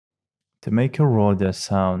To make your audio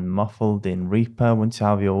sound muffled in Reaper, once you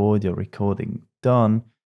have your audio recording done,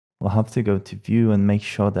 we'll have to go to View and make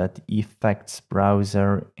sure that Effects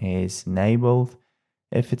Browser is enabled.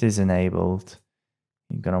 If it is enabled,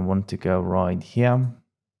 you're going to want to go right here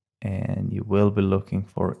and you will be looking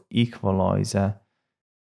for Equalizer.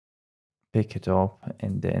 Pick it up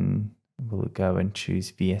and then we'll go and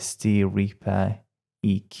choose VST Reaper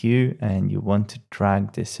EQ, and you want to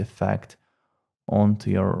drag this effect onto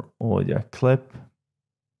your audio clip.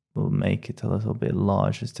 We'll make it a little bit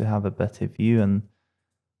larger to have a better view, and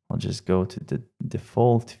I'll just go to the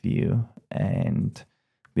default view, and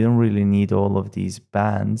we don't really need all of these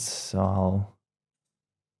bands, so I'll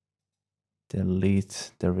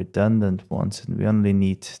delete the redundant ones, and we only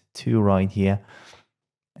need 2 right here.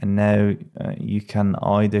 And now you can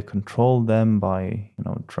either control them by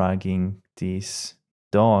dragging these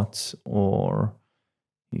dots, or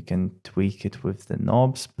you can tweak it with the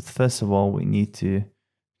knobs. But first of all, we need to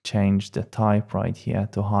change the type right here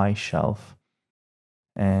to high shelf.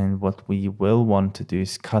 And what we will want to do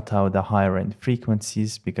is cut out the higher end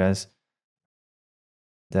frequencies, because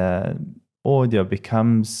the audio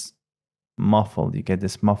becomes muffled. You get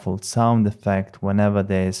this muffled sound effect whenever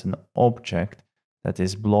there's an object that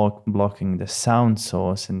is blocking the sound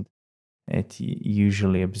source, and it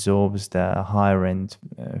usually absorbs the higher end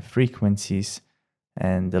frequencies,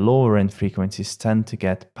 and the lower end frequencies tend to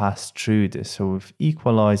get passed through this. So with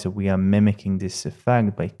equalizer, we are mimicking this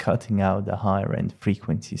effect by cutting out the higher end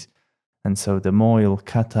frequencies. And so the more you'll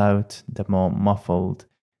cut out, the more muffled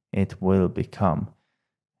it will become.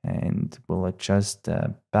 And we'll adjust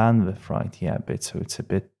the bandwidth right here a bit so it's a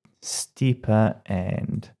bit steeper,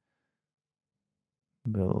 and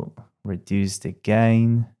we'll reduce the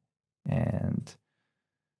gain, and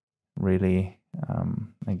really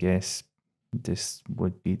I guess this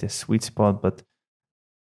would be the sweet spot, but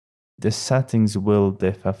the settings will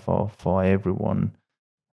differ for everyone.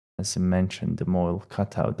 As I mentioned, the more you'll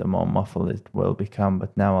cut out, the more muffled it will become.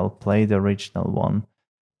 But now I'll play the original one,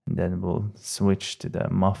 and then we'll switch to the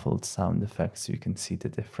muffled sound effects so you can see the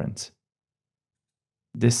difference.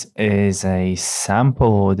 This is a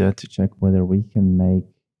sample audio to check whether we can make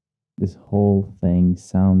this whole thing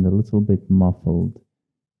sound a little bit muffled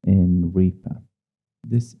in Reaper.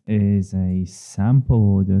 This is a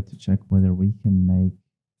sample audio to check whether we can make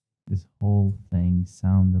this whole thing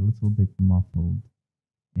sound a little bit muffled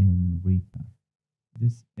in Reaper.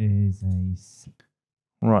 This is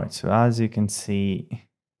a... Right, so as you can see,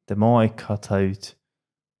 the more I cut out,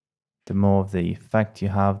 the more of the effect you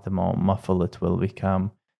have, the more muffled it will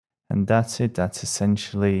become. And that's it. That's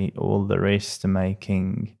essentially all there is to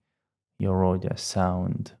making your audio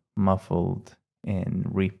sound muffled in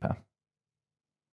Reaper.